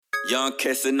Young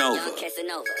Casanova.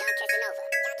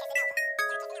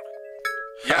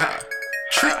 Yeah.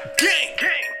 Street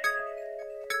gang.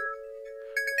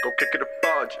 Go kick it a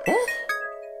budget.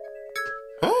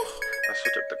 I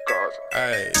switch up the cars.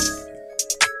 Ayy.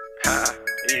 Ha.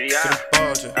 Yeah. To the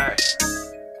budget. Ay.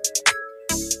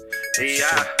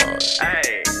 Yeah.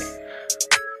 Ay.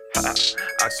 Ha.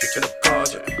 I switch to the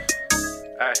budget.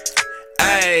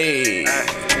 Ayy.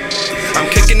 I'm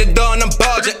kicking the door and I'm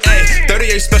barging, ayy.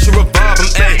 38 special revolver,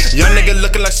 ayy. Young nigga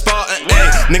looking like Spartan,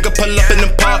 ayy. Nigga pull up in the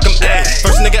park, ayy.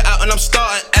 First nigga out and I'm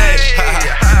starting,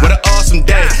 ayy. What an awesome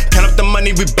day. Count up the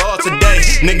money we bought today.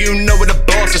 Nigga, you know what the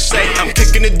boss will say. I'm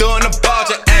kicking the door and I'm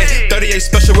barging, ayy. 38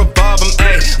 special revolver,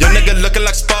 ayy. Young nigga looking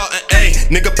like Spartan, ayy.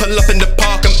 Nigga pull up in the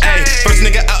park, ayy. First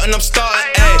nigga out and I'm starting,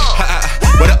 ayy.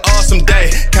 What an awesome day.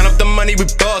 Count up the money we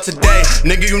bought today.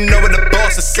 Nigga, you know what the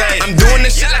boss will say. I'm doing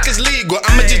this shit like it's legal.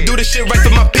 I'ma just do this shit right for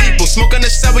my people. Smoke on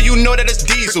the sour, you know that it's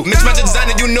diesel. Mix my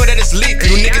designer, you know that it's lethal.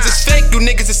 You niggas is fake, you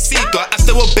niggas is see-through. I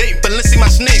still obey, but let's see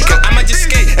my sneaker. I might just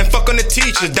skate and fuck on the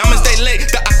teacher. Diamonds they late,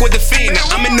 the aqua defina.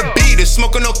 I'm in the beater,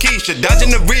 smoking no Keisha.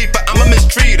 Dodging the reaper, I'm a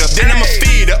mistreater. Then I'm a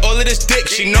feeder, all of this dick.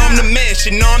 She know I'm the man,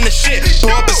 she know I'm the shit. Pull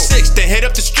up a 6, then hit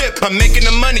up the strip. I'm making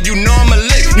the money, you know I'm a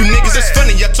lick. You niggas is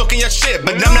funny, y'all talking your shit.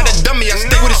 But I'm not a dummy, I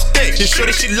stay with a stick. You sure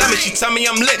that she love me, she tell me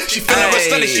I'm lit. She feelin' real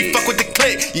slutty, she fuck with the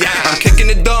click. Yeah, I'm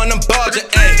kicking the door and I'm barging,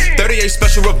 ayy. 38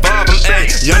 special revolver, ayy.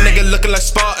 Young nigga looking like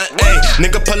Spartan, ayy.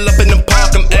 Nigga pull up in the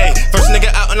park, ayy. First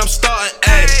nigga out and I'm starting,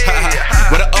 ayy.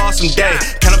 What an awesome day.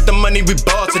 Count up the money we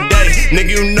bought today.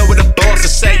 Nigga, you know what the boss will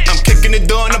say. I'm kicking the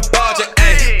door and I'm barging,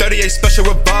 ayy. 38 special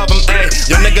revolver, ayy.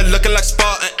 Young nigga looking like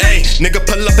Spartan, ayy. Nigga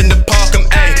pull up in the park,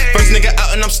 ayy. First nigga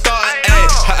out and I'm starting, ayy.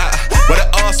 What an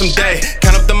awesome day.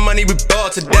 Count up the money we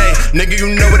bought today. Nigga,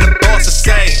 you know what the boss will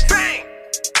say.